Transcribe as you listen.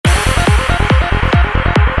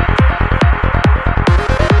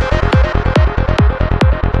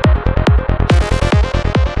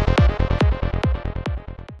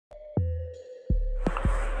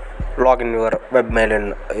log in your webmail in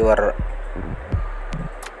your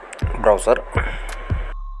browser.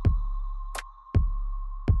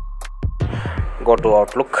 Go to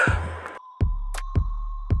Outlook.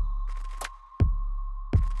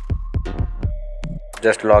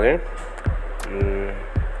 Just log in.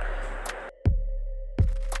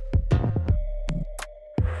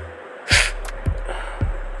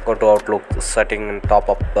 Go to Outlook setting in top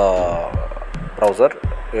of the browser.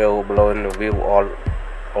 You below in view all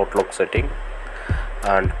Outlook setting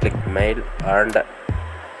and click mail and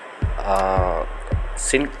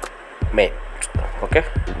sync mail. Okay,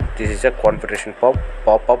 this is a configuration pop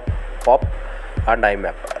and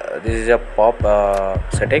imap. This is a pop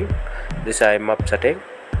setting, this is imap setting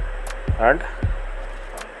and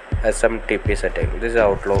smtp setting. This is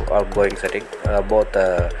Outlook outgoing setting. Both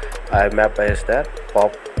imap is there,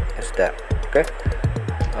 pop is there. Okay,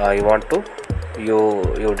 you want to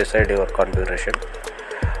you decide your configuration.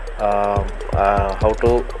 How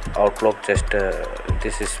to Outlook, just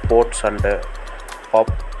this is ports and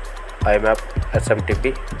pop, imap,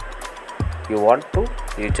 smtp.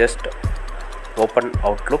 You just open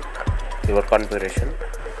Outlook, your configuration.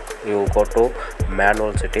 You go to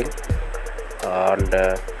manual setting and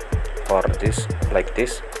for this, like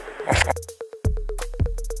this,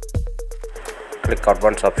 click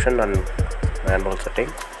advanced option and manual setting.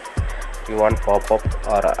 You want pop-up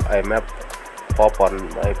or imap, pop on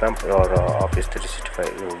imap or office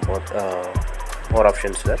 365. You both more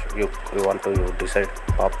options there. You want to decide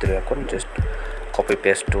pop 3 icon, just copy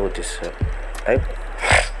paste to this type,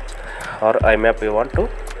 or imap you want to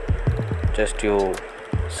just you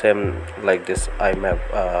same like this imap,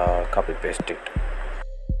 copy paste it.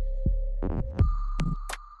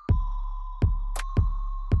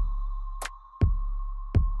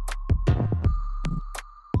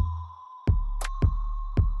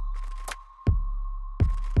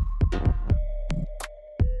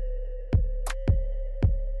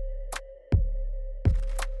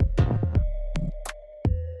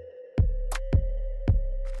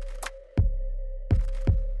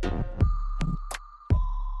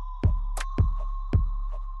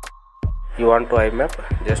 You want to imap,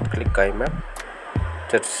 just click imap,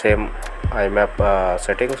 just same imap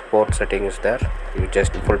settings, port setting is there, you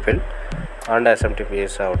just fulfill, and smtp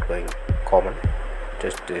is outgoing common,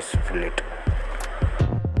 just this fill it.